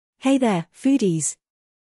Hey there, foodies!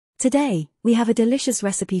 Today, we have a delicious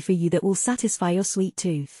recipe for you that will satisfy your sweet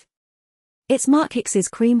tooth. It's Mark Hix's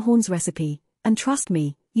cream horns recipe, and trust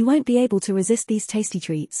me, you won't be able to resist these tasty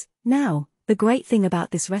treats. Now, the great thing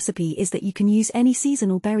about this recipe is that you can use any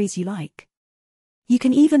seasonal berries you like. You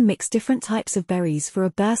can even mix different types of berries for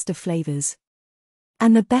a burst of flavors.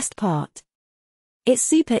 And the best part? It's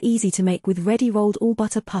super easy to make with ready-rolled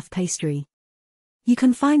all-butter puff pastry. You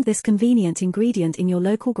can find this convenient ingredient in your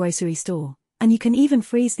local grocery store, and you can even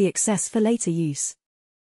freeze the excess for later use.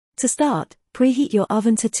 To start, preheat your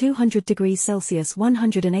oven to 200 degrees Celsius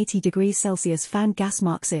 180 degrees Celsius fan gas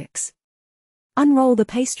Mark Hix. Unroll the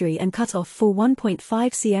pastry and cut off 4 1.5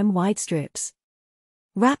 cm wide strips.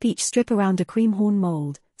 Wrap each strip around a cream horn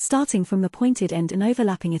mold, starting from the pointed end and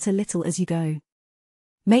overlapping it a little as you go.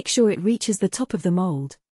 Make sure it reaches the top of the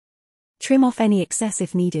mold. Trim off any excess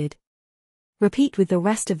if needed. Repeat with the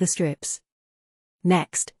rest of the strips.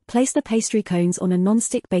 Next, place the pastry cones on a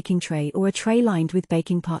non-stick baking tray or a tray lined with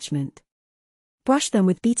baking parchment. Brush them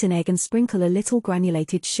with beaten egg and sprinkle a little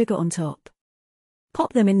granulated sugar on top.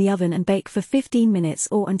 Pop them in the oven and bake for 15 minutes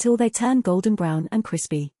or until they turn golden brown and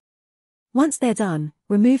crispy. Once they're done,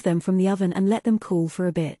 remove them from the oven and let them cool for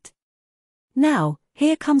a bit. Now,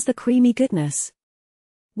 here comes the creamy goodness.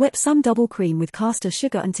 Whip some double cream with caster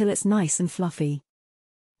sugar until it's nice and fluffy.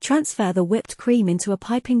 Transfer the whipped cream into a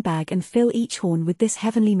piping bag and fill each horn with this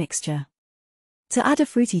heavenly mixture. To add a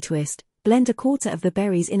fruity twist, blend a quarter of the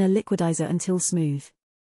berries in a liquidizer until smooth.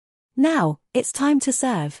 Now, it's time to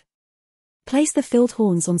serve. Place the filled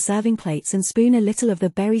horns on serving plates and spoon a little of the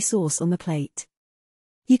berry sauce on the plate.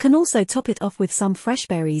 You can also top it off with some fresh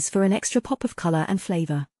berries for an extra pop of color and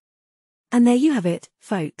flavor. And there you have it,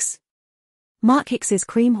 folks. Mark Hix's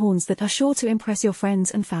cream horns that are sure to impress your friends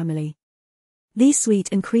and family. These sweet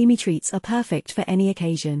and creamy treats are perfect for any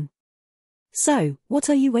occasion. So, what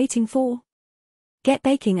are you waiting for? Get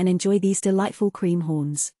baking and enjoy these delightful cream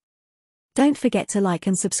horns. Don't forget to like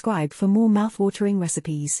and subscribe for more mouth-watering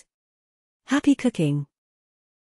recipes. Happy cooking!